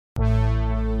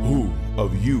Who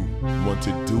of you want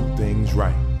to do things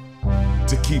right?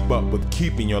 To keep up with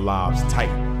keeping your lives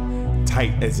tight.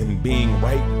 Tight as in being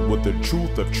right with the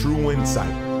truth of true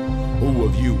insight. Who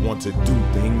of you want to do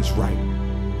things right?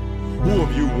 Who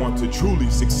of you want to truly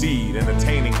succeed in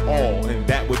attaining all in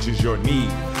that which is your need?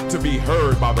 To be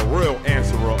heard by the real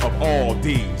answerer of all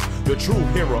deeds, the true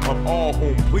hero of all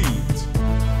whom pleads.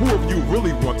 Who of you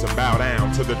really want to bow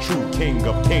down to the true King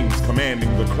of Kings commanding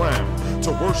the crown?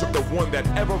 To worship the one that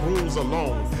ever rules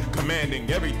alone,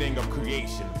 commanding everything of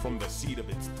creation from the seat of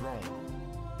its throne.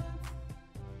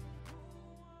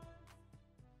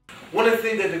 One of the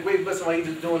things that the great blessing of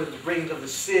A.H.A.D is doing is the bringing of the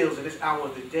seals in this hour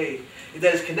of the day, is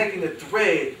that it's connecting the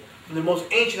thread from the most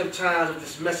ancient of times of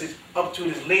this message up to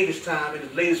this latest time and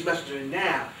the latest messenger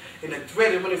now. And the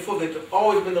thread is running forth that there's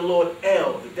always been the Lord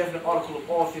El, the definite article of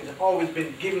all things, has always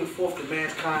been giving forth to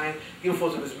mankind, giving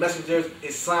forth to his messengers,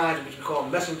 his signs, which we call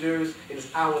messengers, in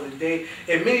this hour of the day.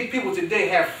 And many people today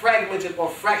have fragmented or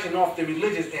fractioned off their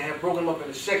religions and have broken them up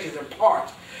into sections and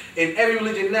parts. And every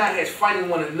religion now is fighting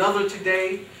one another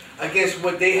today against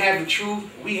what they have the truth,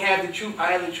 we have the truth,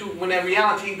 I have the truth, when in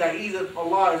reality, that either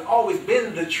Allah has always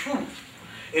been the truth.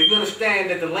 If you understand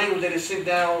that the language that is sent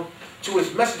down to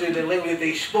his messenger, the language that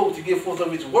they spoke to give forth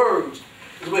of his words,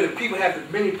 is where the people have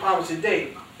the many problems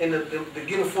today in the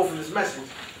giving forth of his message,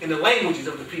 in the languages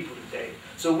of the people today.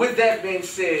 So with that being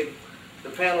said, the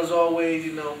panel as always,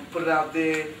 you know, we put it out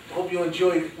there. Hope you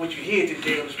enjoy what you hear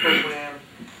today on this program,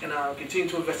 and I'll continue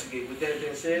to investigate. With that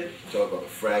being said, we talk about the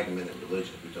fragmented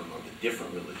religion. We're talking about the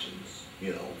different religions,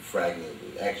 you know,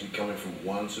 fragmented, actually coming from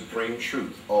one supreme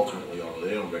truth, ultimately, although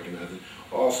they don't recognize it.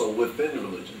 Also within the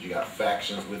religions, you got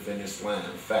factions within Islam,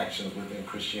 factions within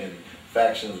Christianity,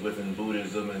 factions within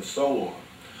Buddhism, and so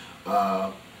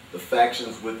on. The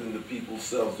factions within the people's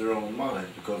selves, their own minds,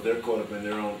 because they're caught up in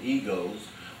their own egos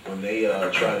when they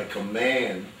try to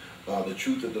command the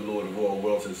truth that the Lord of all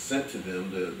worlds has sent to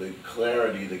them, the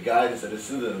clarity, the guidance that is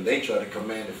sent to them. They try to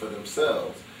command it for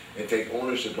themselves and take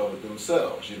ownership of it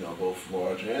themselves. You know, both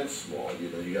large and small. You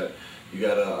know, you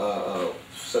got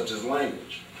such as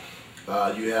language.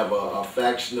 You have a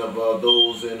faction of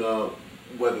those in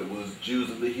whether it was Jews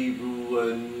of the Hebrew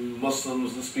and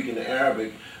Muslims and speaking the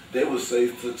Arabic. They would say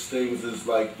such things as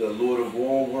like the Lord of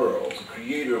all worlds, the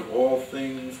creator of all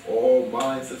things, all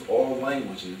mindsets, all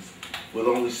languages, will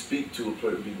only speak to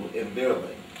certain people in their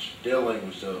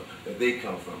language that they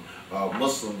come from.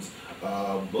 Muslims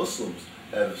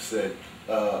have said,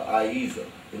 A.H.A.D,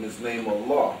 in his name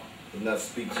Allah, would not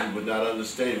speak to you, would not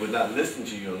understand, would not listen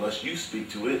to you unless you speak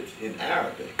to it in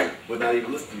Arabic, would not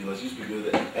even listen to you unless you speak to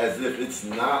it, as if it's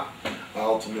not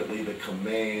ultimately the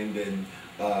command and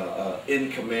in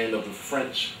command of the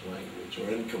French language, or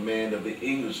in command of the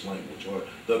English language, or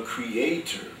the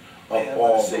creator of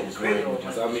all those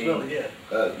languages. I mean,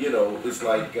 you know, it's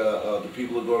like the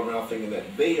people are going around thinking that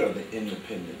they are the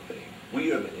independent thing.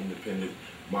 We are the independent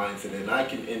mindset, and I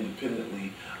can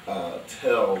independently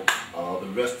tell the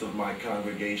rest of my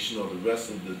congregation or the rest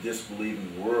of the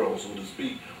disbelieving world, so to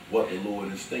speak, what the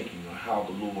Lord is thinking or how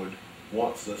the Lord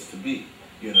wants us to be.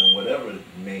 You know, whatever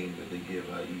name that they give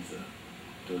A.H.A.D,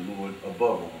 the Lord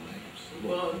above all names.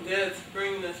 Well, that's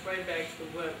bringing us right back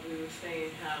to what we were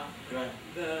saying, how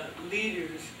the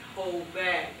leaders hold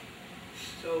back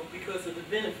so because of the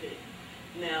benefit.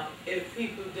 Now, if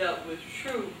people dealt with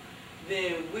truth,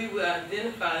 then we would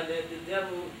identify that the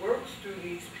devil works through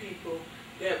these people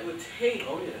that would take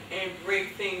and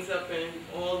break things up in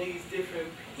all these different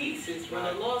pieces. When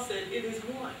the law said it is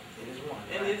one. it is one.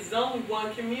 And it's only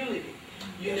one community.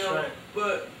 You know,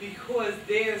 but because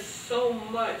there's so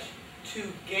much to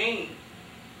gain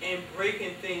in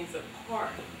breaking things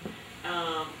apart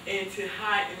and to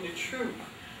hide in the truth.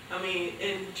 I mean,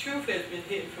 and the truth has been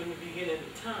hidden from the beginning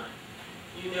of time.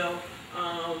 You know,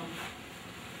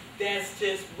 that's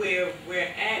just where we're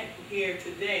at here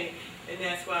today, and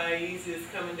that's why A.H.A.D is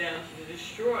coming down to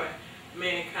destroy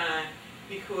mankind,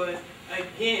 because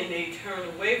again they turn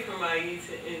away from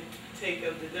A.H.A.D and take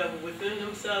up the devil within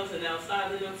themselves and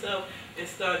outside of themselves and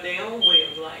start their own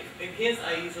way of life against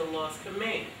A.H.A.D Allah's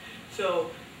command. So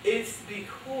it's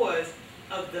because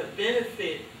of the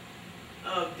benefit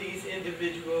of these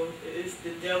individuals, it's the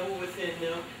devil within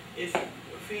them, it's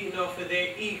feeding off of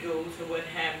their egos and what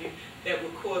have you, that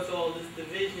will cause all this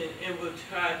division and will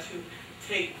try to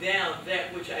take down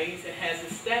that which A.H.A.D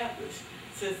has established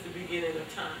since the beginning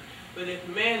of time. But if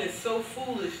man is so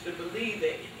foolish to believe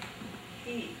that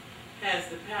he has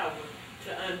the power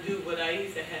to undo what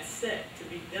A.H.A.D has set to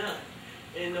be done,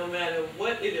 and no matter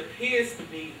what it appears to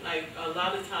be, like a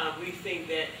lot of times we think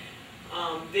that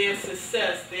there's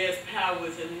success, there's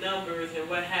powers and numbers and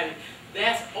what have you.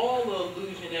 That's all the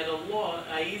illusion that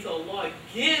Isa, Allah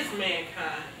gives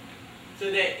mankind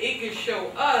so that it can show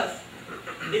us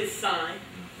its sign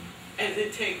as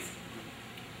it takes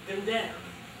them down.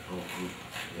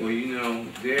 Well, you know,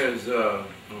 there's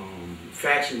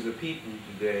factions of people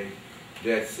today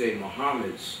that say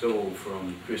Muhammad stole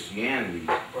from Christianity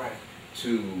Right.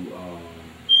 to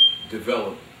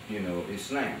develop, you know,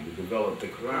 Islam, to develop the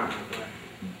Quran.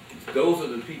 Right. Those are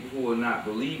the people who are not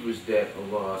believers that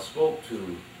Allah spoke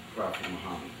to Prophet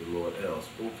Muhammad, the Lord El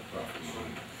spoke to Prophet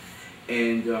Muhammad.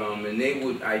 And they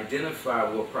would identify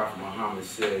what Prophet Muhammad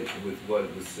said with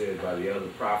what was said by the other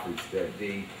prophets, that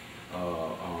they,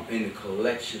 in the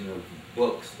collection of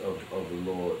books of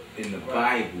the Lord, in the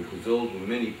Bible, because those were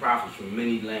many prophets from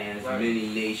many lands, many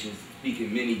nations,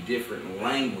 speaking many different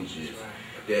languages,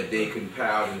 that they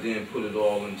compiled and then put it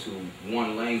all into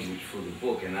one language for the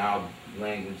book. In our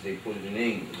language, they put it in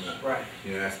English. Right.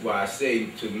 You know, that's why I say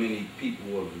to many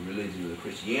people of the religion of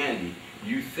Christianity,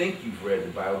 you think you've read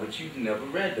the Bible, but you've never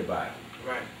read the Bible.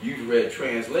 Right. You've read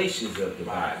translations of the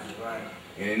Bible. Right.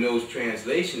 And in those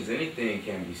translations, anything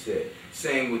can be said.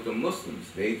 Same with the Muslims.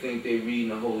 They think they're reading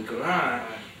the Holy Quran,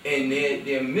 and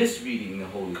they're misreading the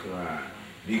Holy Quran.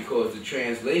 Because the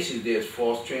translations, there's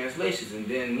false translations. And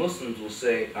then Muslims will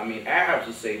say, Arabs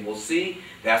will say, well, see,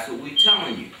 that's what we're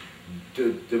telling you.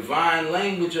 The divine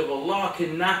language of Allah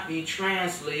cannot be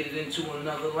translated into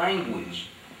another language.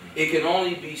 It can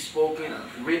only be spoken,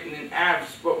 written in Arabic,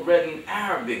 read in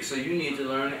Arabic, so you need to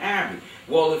learn Arabic.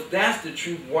 Well, if that's the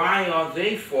truth, why are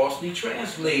they falsely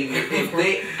translating it if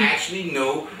they actually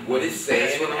know what it's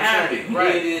saying in Arabic?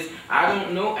 Right. It is, I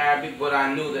don't know Arabic, but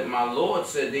I know that my Lord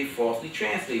said they falsely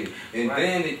translated. And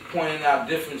then it pointed out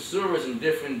different surahs and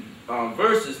different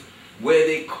verses where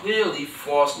they clearly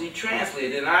falsely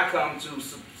translated. And I come to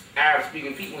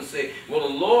Arab-speaking people and say, well,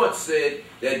 the Lord said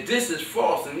that this is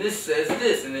false and this says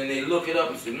this. And then they look it up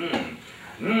and say,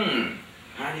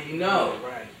 how do you know?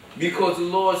 Right. Because the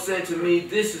Lord said to me,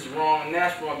 this is wrong and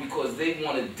that's wrong, because they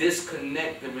want to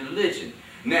disconnect the religion.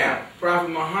 Now, Prophet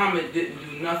Muhammad didn't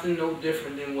do nothing no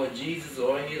different than what Jesus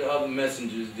or any of the other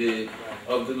messengers did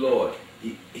of the Lord.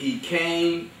 He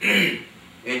came and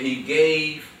he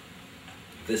gave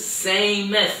the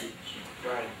same message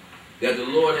that the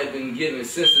Lord had been given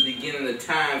since the beginning of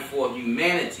time for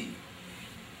humanity.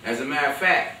 As a matter of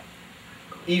fact,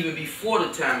 even before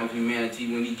the time of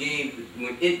humanity, when it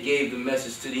gave the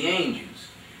message to the angels,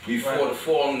 before the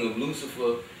falling of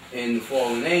Lucifer and the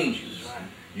fallen angels,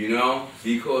 you know,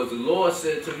 because the Lord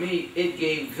said to me, it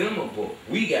gave them a book.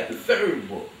 We got the third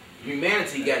book.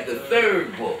 Humanity got the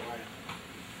third book.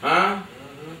 Huh?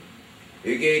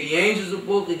 It gave the angels a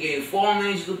book, it gave the fallen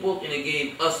angels a book, and it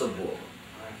gave us a book.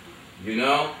 You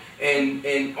know?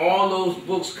 And all those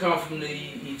books come from the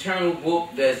eternal book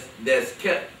that's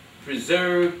kept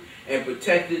preserved and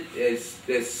protected,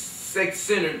 that's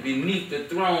centered beneath the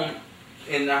throne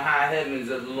in the high heavens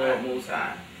of the Lord Most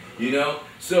High. You know?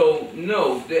 So,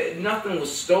 no, nothing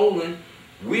was stolen.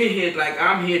 We're here, like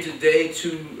I'm here today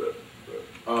to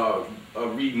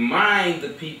remind the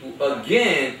people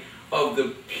again of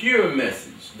the pure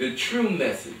message, the true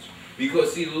message.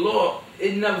 Because, see, the Lord,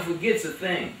 it never forgets a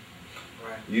thing.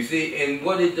 You see, and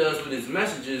what it does with its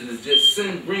messages is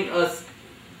just bring us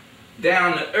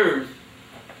down to earth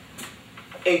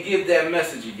and give that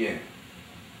message again.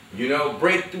 You know,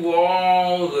 break through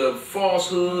all the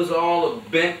falsehoods, all the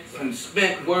bent and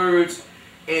spent words,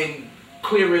 and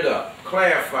clear it up,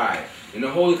 clarify it. And the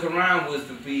Holy Quran was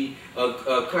to be a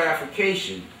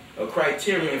clarification, a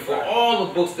criterion for all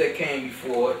the books that came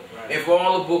before it, and for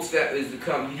all the books that is to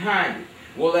come behind it.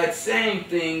 Well, that same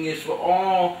thing is for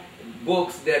all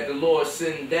books that the Lord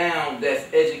sent down,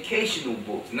 that's educational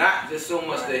books, not just so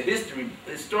much the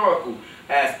historical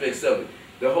aspects of it.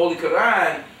 The Holy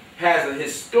Quran has a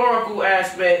historical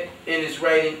aspect in its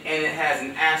writing, and it has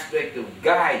an aspect of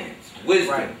guidance,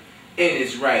 wisdom in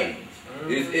its writings.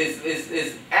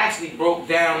 It's actually broke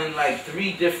down in like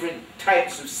 3 different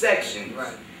types of sections.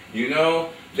 You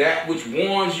know, that which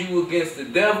warns you against the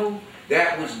devil,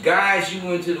 that which guides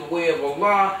you into the way of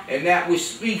Allah, and that which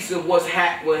speaks of what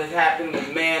has happened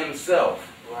with man himself.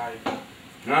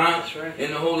 That's right.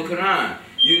 In the Holy Quran.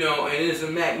 You know, and it's a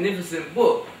magnificent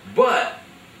book. But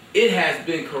it has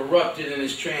been corrupted in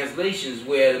its translations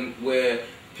where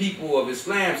people of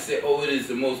Islam say, oh, it is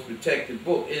the most protected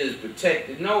book. It is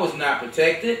protected. No, it's not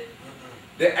protected.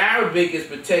 The Arabic is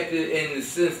protected in the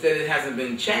sense that it hasn't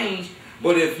been changed.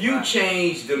 But if you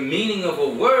change the meaning of a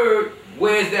word,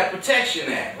 where's that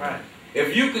protection at?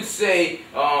 If you could say,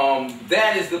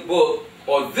 that is the book,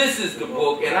 or this is the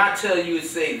book, and I tell you to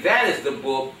say that is the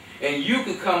book, and you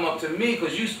could come up to me,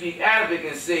 because you speak Arabic,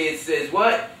 and say it says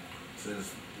what? It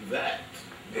says that.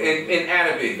 in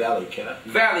Arabic? Valley cat.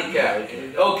 Valley cat.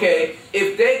 Okay,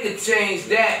 if they could change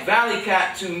that valley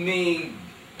cat to mean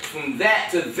from that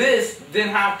to this, then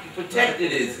how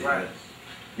protected is it? Right.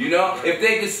 You know, if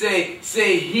they could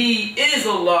say he is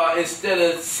Allah instead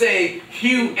of say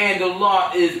you and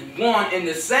Allah is one and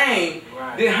the same,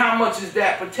 then how much is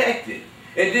that protected?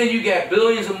 And then you got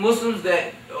billions of Muslims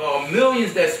that, or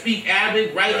millions that speak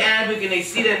Arabic, write Arabic, and they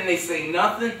see that and they say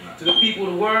nothing to the people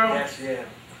of the world. Yes, yeah.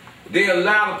 They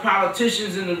allow the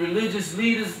politicians and the religious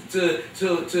leaders to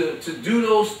do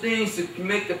those things, to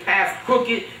make the path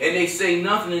crooked, and they say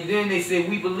nothing, and then they say,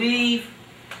 we believe.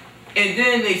 And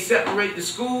then they separate the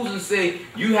schools and say,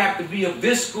 you have to be of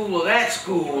this school or that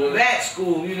school or that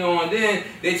school, you know, and then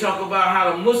they talk about how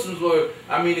the Muslims were,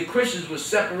 I mean the Christians were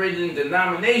separated in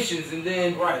denominations, and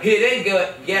then here they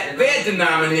got their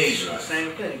denomination.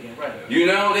 Same thing again, right. You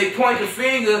know, they point the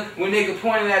finger when they could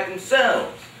point it at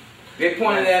themselves. They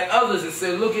pointed at others and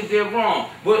said, look at they're wrong.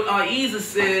 But A.H.A.D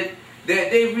said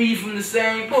that they read from the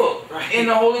same book. In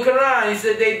the Holy Quran, he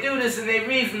said they do this and they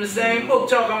read from the same book,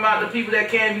 talking about the people that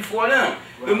came before them.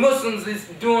 The Muslims is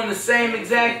doing the same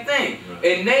exact thing.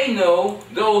 And they know,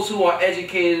 those who are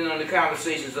educated on the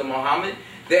conversations of Muhammad,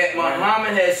 that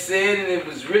Muhammad has said, and it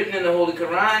was written in the Holy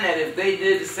Quran, that if they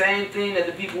did the same thing that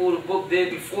the people of the book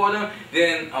did before them,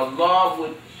 then Allah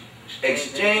would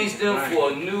exchange them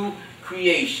for a new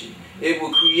creation. It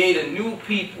will create a new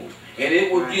people, and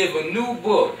it will give a new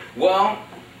book. Well,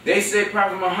 they say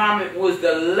Prophet Muhammad was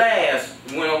the last,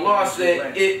 when Allah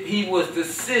said he was the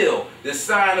seal, the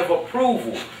sign of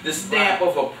approval, the stamp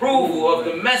of approval of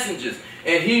the messengers.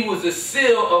 And he was the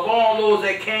seal of all those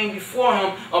that came before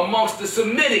him amongst the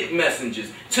Semitic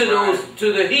messengers, to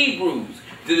the Hebrews,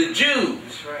 to the Jews.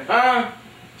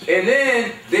 And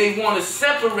then they want to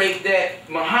separate that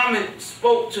Muhammad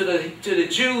spoke to the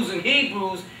Jews and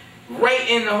Hebrews right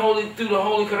in the through the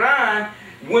Holy Quran,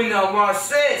 when Allah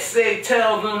said,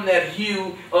 tell them that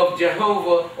you of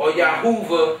Jehovah or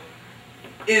Yahuwah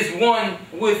is one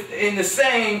in the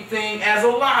same thing as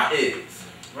Allah is.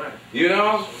 Right. You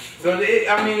know? So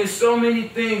I mean, there's so many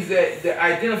things that the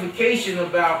identification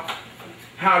about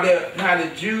how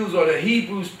the Jews or the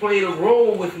Hebrews played a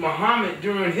role with Muhammad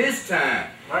during his time.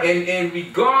 Right. And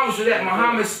regardless of that,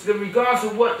 regardless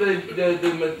of what the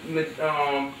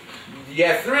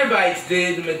Yathribites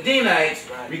did, the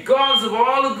Medinites, regardless of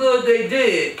all the good they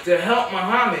did to help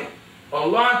Muhammad,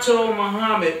 Allah told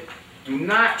Muhammad, do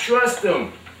not trust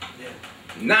them.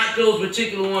 Not those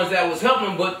particular ones that was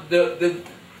helping, but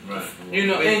you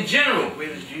know, in general,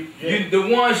 the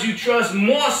ones you trust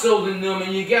more so than them,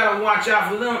 and you gotta watch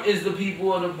out for them, is the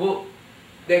people of the book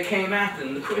that came after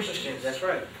them, the Christians. That's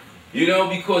right. You know,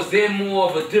 because they're more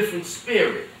of a different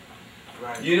spirit.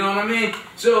 Right. You know what I mean?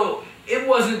 So it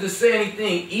wasn't to say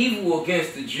anything evil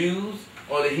against the Jews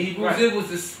or the Hebrews. It was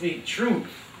to speak truth.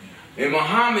 And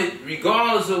Muhammad,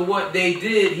 regardless of what they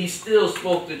did, he still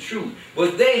spoke the truth.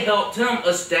 But they helped him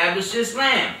establish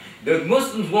Islam. The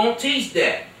Muslims won't teach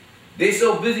that. They're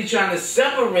so busy trying to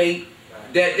separate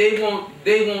that they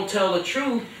won't tell the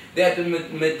truth that the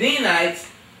Medinites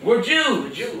were Jews.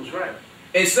 The Jews, right.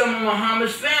 And some of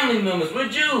Muhammad's family members were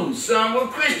Jews. Some were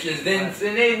Christians. And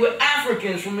they were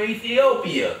Africans from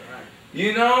Ethiopia.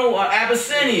 You know, or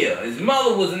Abyssinia. His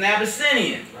mother was an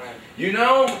Abyssinian. You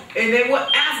know, and they were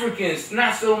Africans,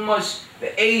 not so much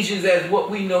the Asians as what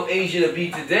we know Asia to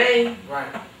be today.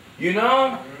 You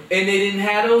know? And they didn't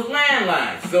have those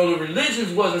landlines. So the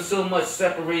religions wasn't so much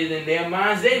separated in their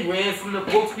minds. They read from the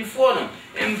books before them.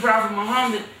 And Prophet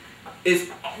Muhammad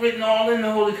is written all in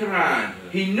the Holy Quran.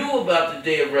 He knew about the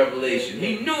day of Revelation.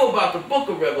 He knew about the book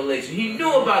of Revelation. He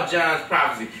knew about John's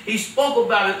prophecy. He spoke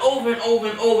about it over and over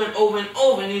and over and over and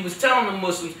over. And he was telling the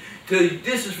Muslims,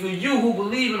 this is for you who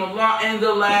believe in Allah and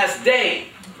the last day.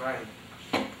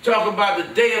 Talk about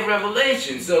the day of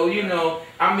Revelation. So, you know,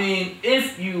 I mean,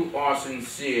 if you are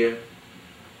sincere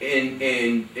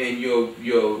in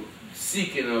your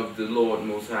seeking of the Lord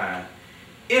Most High,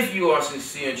 if you are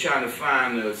sincere in trying to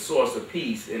find the source of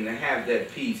peace and to have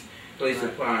that peace placed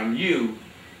upon you,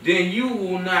 then you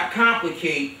will not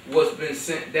complicate what's been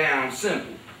sent down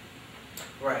simple.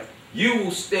 You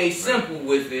will stay simple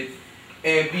with it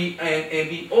and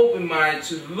be open-minded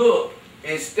to look,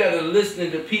 instead of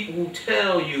listening to people who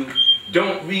tell you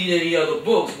don't read any other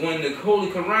books, when the Holy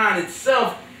Quran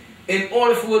itself, in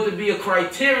order for it to be a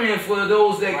criterion for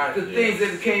those that things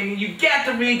that came, you got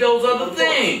to read those other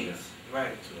things. To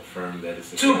affirm that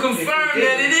it's that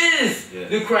it is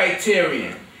the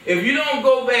criterion. If you don't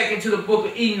go back into the book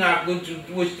of Enoch,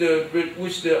 which the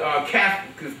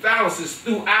Catholics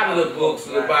threw out of the books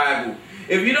of the Bible,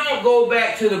 if you don't go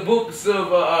back to the books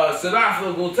of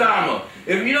Siddhartha Gautama,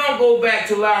 if you don't go back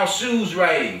to Lao Tzu's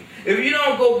writing, if you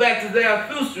don't go back to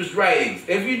Zarathustra's writings,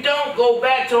 if you don't go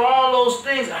back to all those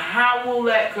things, how will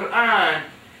that Quran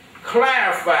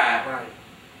clarify,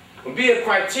 be a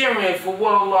criterion for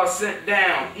what Allah sent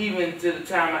down even to the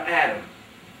time of Adam?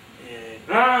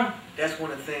 Yeah. That's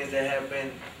one of the things that have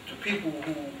been to people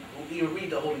who even read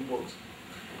the holy books.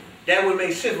 That would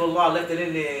make sense if Allah left it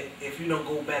in there if you don't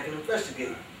go back and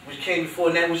investigate, which came before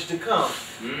and that which is to come.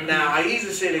 Now,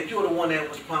 A.H.A.D said that you're the one that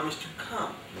was promised to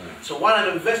come. So why not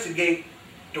investigate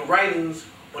the writings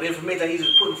or the information that He's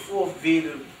putting forth via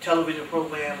the television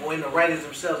program or in the writings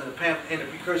themselves in the pamphlet and the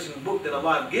precursing book that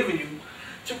Allah has given you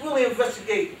to really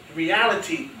investigate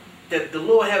reality that the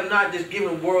Lord have not just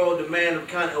given world the man of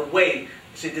kind of away.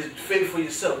 He said, just fend for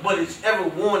yourself. But it's ever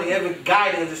warning, ever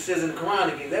guiding, as it says in the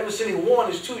Quran again. Ever sending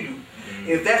warnings to you.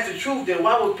 If that's the truth, then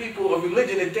why would people of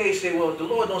religion today say, well, the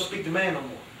Lord don't speak to man no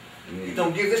more? He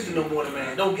don't give this to no more to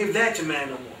man. Don't give that to man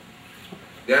no more.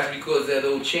 That's because that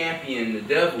old champion, the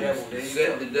devil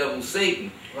the devil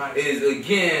Satan, is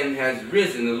again has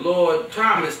risen. The Lord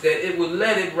promised that it would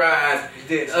let it rise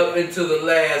up until the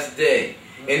last day.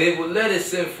 And it would let it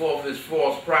send forth its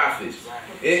false prophets.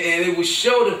 And it would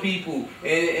show the people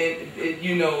and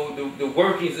you know, the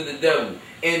workings of the devil.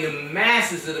 And the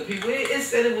masses of the people, it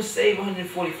said it would save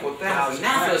 144,000.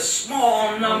 That's a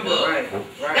small number.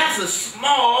 That's a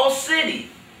small city.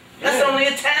 That's only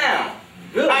a town.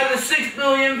 Out of 6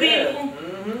 billion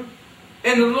people.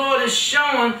 And the Lord is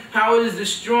showing how it is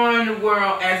destroying the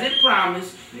world as it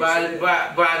promised by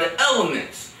the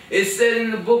elements. It said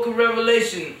in the book of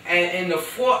Revelation, and in the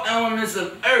 4 elements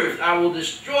of earth I will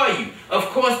destroy you. Of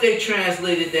course they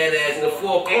translated that as the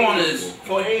 4 corners.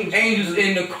 4 angels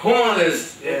in the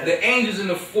corners. The angels in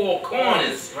the 4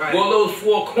 corners. Well, those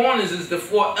 4 corners is the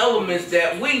 4 elements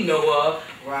that we know of.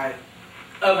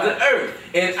 Of the earth.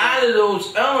 And out of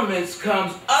those elements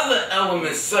comes other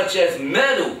elements such as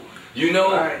metal, you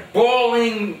know,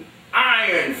 boiling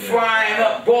iron, flying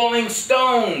up, boiling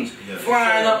stones,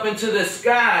 flying up into the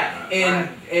sky, and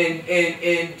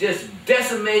just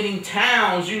decimating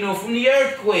towns, you know, from the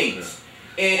earthquakes.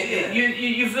 And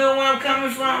you feel where I'm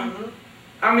coming from?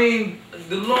 I mean,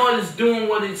 the Lord is doing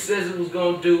what it says it was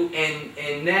going to do,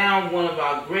 and now one of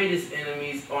our greatest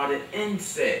enemies are the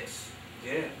insects.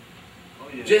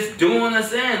 Just doing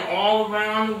us in all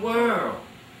around the world.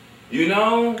 You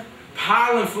know,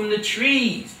 pollen from the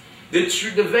trees.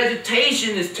 The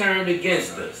vegetation is turned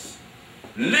against us.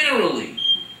 Literally.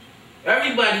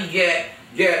 Everybody get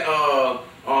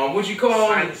what you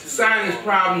call sinus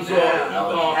problems or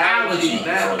allergies.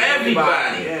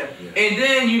 Everybody. And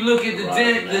then you look at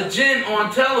the gen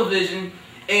on television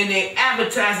and they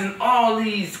advertising all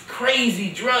these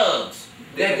crazy drugs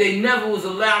that they never was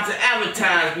allowed to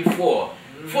advertise before.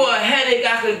 For a headache,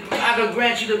 I could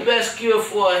grant you the best cure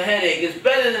for a headache. It's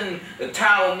better than the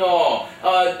Tylenol.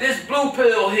 This blue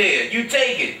pill here, you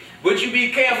take it. But you be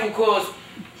careful because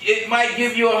it might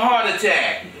give you a heart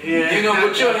attack. You know,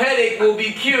 but your headache will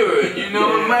be cured. You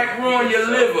know, it might ruin your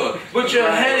liver. But your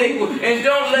headache will, and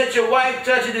don't let your wife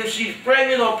touch it if she's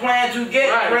pregnant or plan to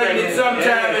get pregnant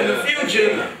sometime in the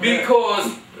future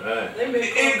because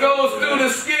it goes through the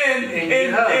skin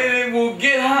and it will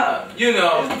get her. You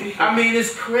know, I mean,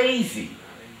 it's crazy.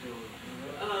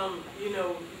 You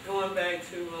know, going back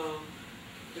to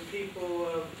the people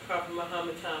of Prophet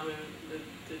Muhammad time and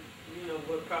you know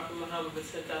what Prophet Muhammad was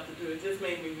sent out to do, it just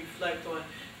made me reflect on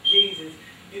Jesus.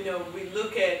 You know, we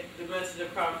look at the message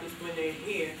of prophets when they're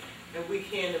here, and we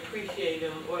can't appreciate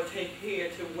them or take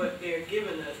heed to what they're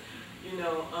giving us. You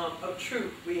know, of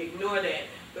truth, we ignore that.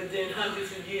 But then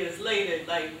hundreds of years later,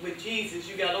 like with Jesus,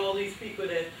 you got all these people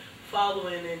that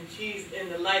following in Jesus, in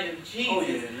the light of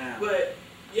Jesus. But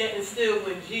yet and still,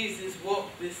 when Jesus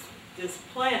walked this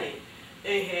planet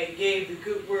and had gave the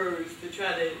good words to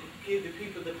try to give the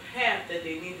people the path that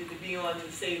they needed to be on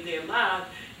to save their lives,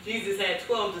 Jesus had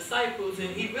 12 disciples, and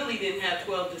he really didn't have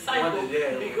 12 disciples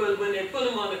because when they put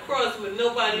him on the cross with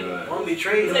nobody, nobody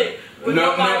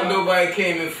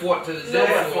came and fought to the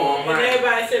death for him. And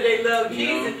everybody said they love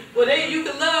Jesus. Well, you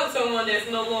can love someone that's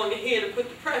no longer here to put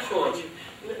the pressure on you.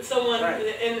 Someone,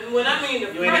 and when I mean the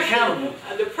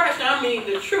pressure, I mean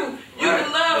the truth. You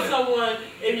can love someone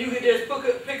if you could just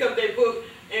pick up their book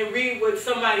and read what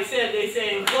somebody said. They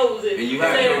say in closing. And you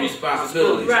have no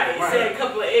responsibility. Say a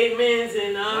couple of amens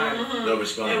and no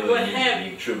responsibility. And what have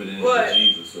you. To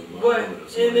Jesus.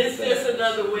 And it's just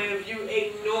another way of you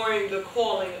ignoring the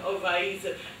calling of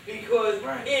A.H.A.D. Because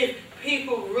if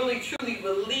people really truly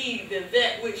believed in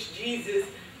that which Jesus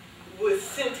was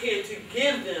sent here to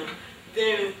give them,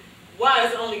 then why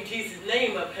is only Jesus'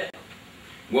 name upheld?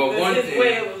 Well, because his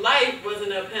way of life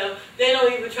wasn't upheld. They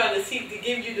don't even try to seek to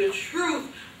give you the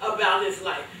truth about his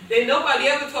life. Nobody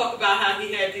ever talk about how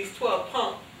he had these 12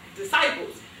 punk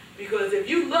disciples. Because if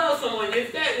you love someone,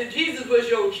 if Jesus was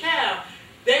your child,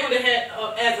 they would have had,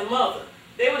 as a mother,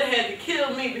 they would have had to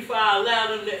kill me before I allowed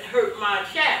them to hurt my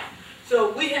child.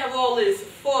 So we have all this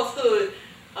falsehood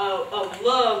of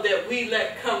love that we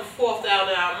let come forth out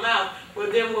of our mouth.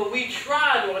 But then when we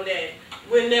tried on that,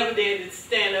 we're never there to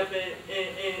stand up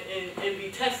and be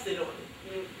tested on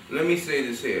it. Let me say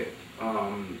this here. I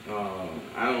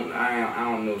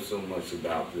don't know so much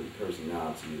about the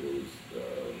personality of those.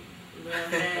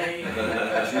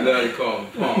 She love to call them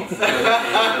punks.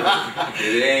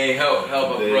 It ain't help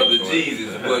a brother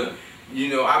Jesus, but you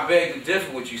know, I beg to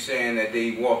differ with you saying that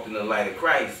they walked in the light of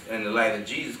Christ and the light of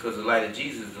Jesus, because the light of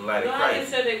Jesus is the light of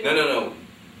Christ. No.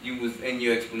 You was in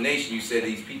your explanation. You said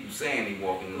these people saying they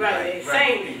walking in the light.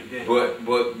 Right.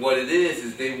 But what it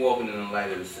is they walking in the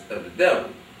light of the devil,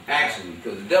 actually,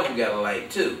 because the devil got a light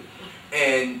too.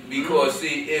 And because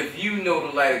see, if you know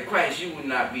the light of Christ, you would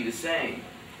not be the same.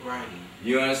 Right.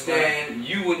 You understand? Right.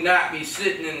 You would not be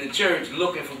sitting in the church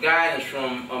looking for guidance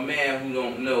from a man who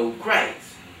don't know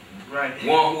Christ. Right.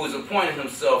 One who has appointed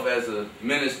himself as a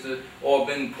minister or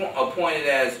been appointed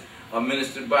as a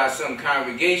minister by some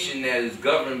congregation that is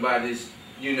governed by this,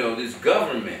 you know, this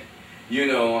government, you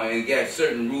know, and got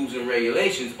certain rules and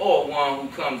regulations, or one who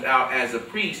comes out as a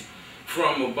priest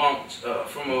from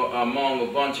among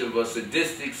a bunch of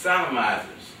sadistic sodomizers.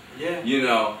 Yeah. You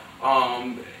know,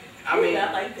 I mean,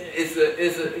 I like that. it's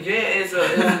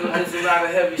a lot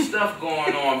of heavy stuff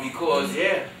going on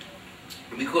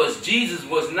because Jesus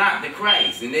was not the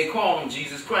Christ, and they call him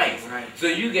Jesus Christ. Right. So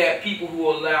you got people who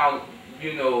allow,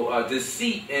 you know,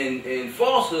 deceit and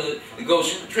falsehood to go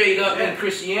straight up in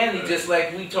Christianity, just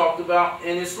like we talked about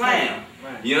in Islam.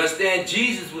 Right. You understand?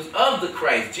 Jesus was of the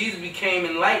Christ. Jesus became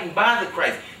enlightened by the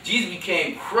Christ. Jesus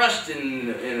became crushed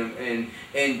and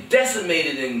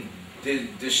decimated and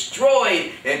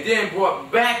destroyed and then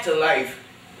brought back to life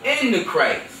in the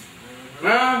Christ.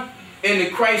 Huh? And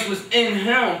the Christ was in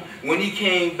him when he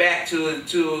came back to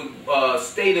a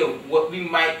state of what we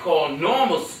might call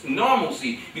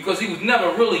normalcy, because he was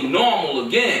never really normal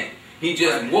again. He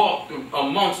just walked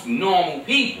amongst normal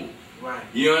people. Right.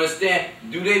 You understand?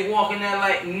 Do they walk in that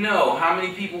light? No. How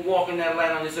many people walk in that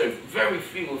light on this earth? Very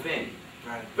few, if any.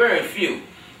 Right. Very few.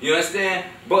 You understand?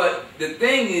 But the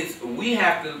thing is, we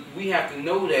have to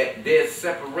know that there's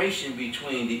separation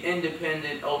between the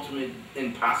independent, ultimate,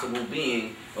 impossible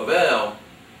being of El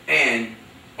and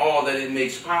all that it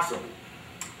makes possible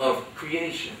of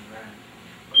creation.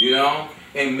 Right. You know?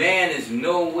 And man is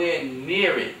nowhere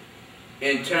near it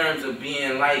in terms of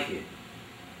being like it.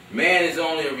 Man is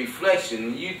only a reflection.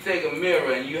 When you take a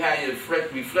mirror and you have your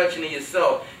reflection of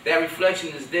yourself, that reflection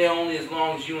is there only as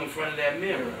long as you're in front of that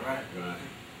mirror. Right.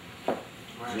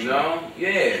 You know? Yeah.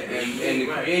 And the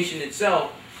creation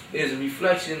itself is a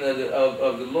reflection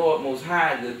of the Lord Most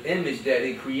High, the image that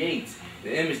it creates,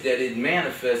 the image that it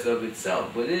manifests of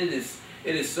itself. But it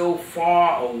is so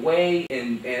far away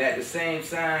and at the same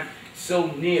time so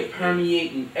near,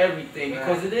 permeating everything,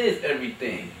 because it is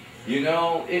everything. You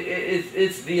know,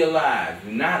 it's the alive,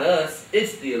 not us.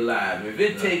 It's the alive. If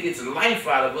it takes its life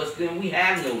out of us, then we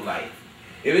have no life.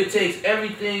 If it takes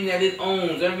everything that it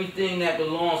owns, everything that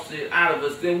belongs to it out of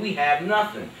us, then we have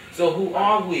nothing. So who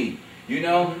are we? You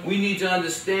know, we need to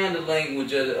understand the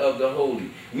language of the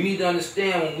holy. We need to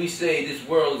understand when we say this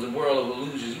world is a world of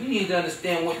illusions. We need to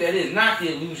understand what that is. Not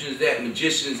the illusions that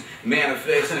magicians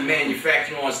manifest and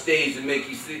manufacture on stage to make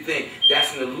you think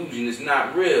that's an illusion. It's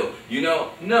not real. You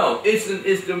know, no, it's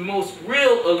the most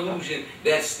real illusion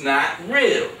that's not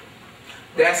real.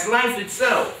 That's life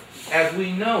itself, as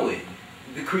we know it.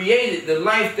 The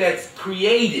life that's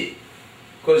created.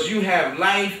 Because you have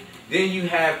life, then you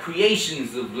have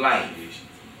creations of life.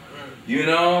 You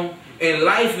know? And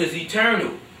life is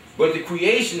eternal. But the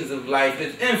creations of life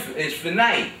is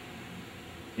finite.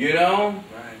 You know?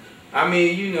 Right. I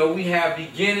mean, you know, we have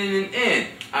beginning and end.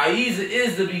 A.H.A.D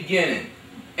is the beginning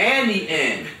and the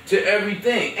end to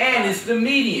everything. And it's the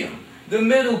medium, the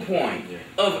middle point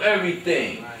of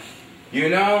everything. Right. You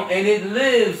know? And it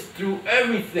lives through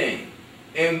everything.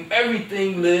 And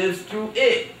everything lives through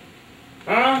it.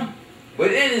 Huh?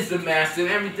 But it is the master and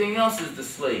everything else is the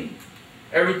slave.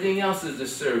 Everything else is the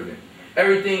servant.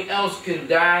 Everything else can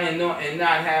die and not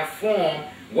have form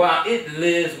while it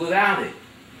lives without it.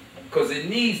 Because it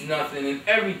needs nothing and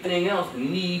everything else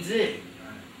needs it.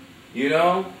 You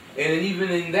know? And even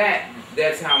in that,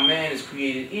 that's how man is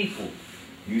created equal.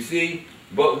 You see?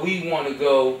 But we want to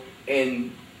go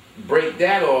and break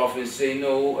that off and say,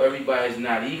 no, everybody's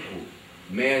not equal.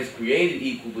 Man's created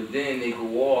equal, but then they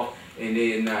go off and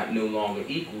they're not no longer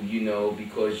equal, you know,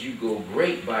 because you go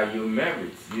great by your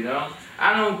merits, you know.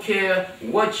 I don't care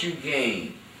what you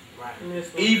gain. Right.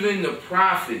 Even the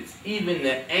prophets, even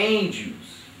the angels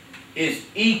is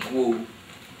equal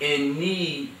in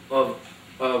need of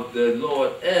the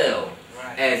Lord El,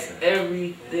 right, as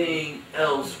everything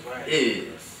else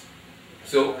is.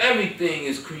 So everything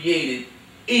is created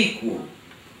equal,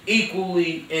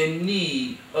 equally in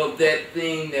need of that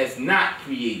thing that's not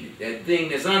created, that thing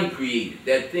that's uncreated,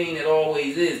 that thing that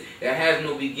always is, that has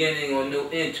no beginning or no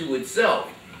end to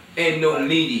itself, and no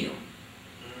medium.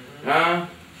 Huh?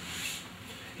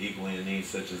 Equally in need,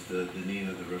 such as the need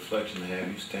of the reflection to have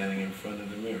you standing in front of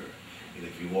the mirror. And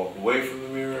if you walk away from the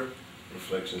mirror,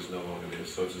 reflection is no longer there.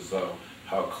 So it's as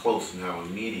how close and how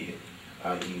immediate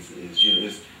is. You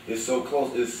know, it's so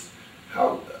close. It's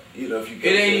how, you know, if you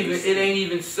get it ain't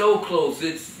even so close.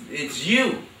 It's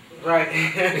you. Right.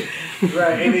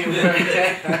 Right.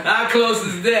 How close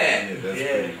is that?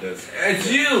 Yeah, that's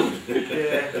it's you.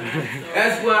 Yeah.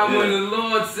 That's why when the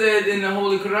Lord said in the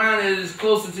Holy Quran that it's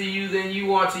closer to you than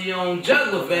you are to your own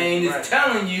jugular vein, it's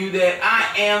telling you that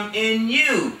I am in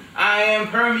you. I am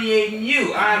permeating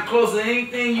you. I am closer than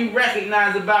anything you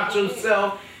recognize about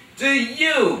yourself to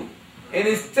you. And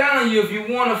it's telling you if you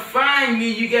want to find me,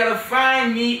 you got to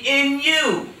find me in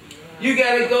you. You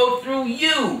got to go through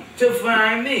you to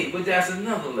find me. But that's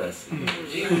another lesson.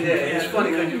 Yeah, it's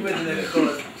funny because you mentioned that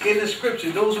because in the scripture,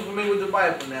 those who are familiar with the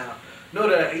Bible now, know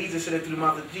that he just said it through the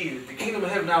mouth of Jesus. The kingdom of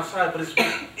heaven outside, but it's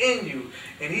within you.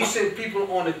 And he sent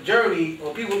people on a journey,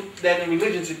 or people that in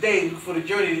religion today, for the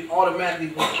journey, automatically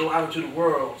want to go out into the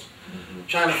world,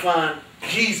 trying to find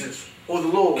Jesus or the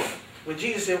Lord. When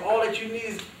Jesus said, all that you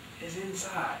need is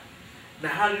inside. Now,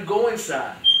 how do you go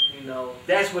inside? You know,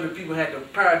 that's where the people had the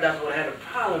paradox, or had a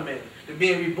problem in. The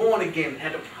being reborn again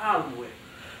had a problem with.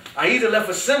 I either left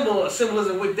a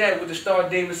symbolism with that, with the Star of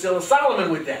David, and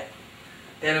Solomon with that.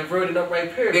 That inverted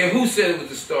upright period. And who said it was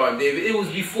the Star of David? It was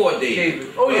before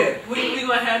David. Oh yeah. We're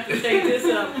going to have to take this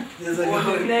up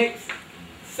for the next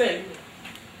segment.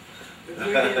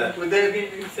 We're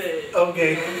getting said.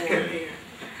 Okay.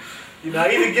 You know,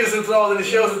 I either get us into all of the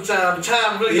shows in time. The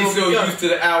time really He's so used to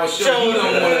the hour show, he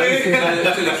don't want to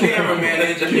listen to the cameraman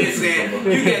engineer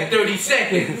saying, you got 30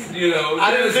 seconds, you know. I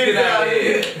didn't think out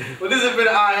here. Well, this has been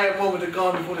an A.H.A.D moment to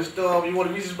calm before the storm. You want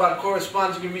to reach us by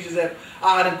correspondence, you can reach us at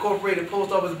A.H.A.D Incorporated,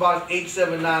 Post Office Box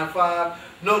 8795,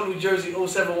 North New Jersey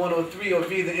 07103, or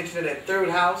via the internet at Third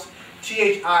House,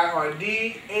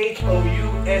 THIRD,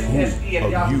 HOUSSE at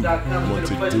yahoo.com. Want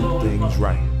to do things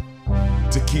right.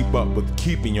 To keep up with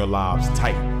keeping your lives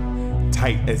tight.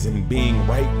 Tight as in being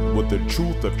right with the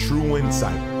truth of true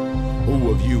insight. Who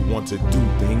of you want to do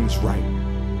things right?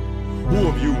 Who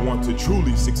of you want to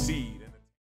truly succeed?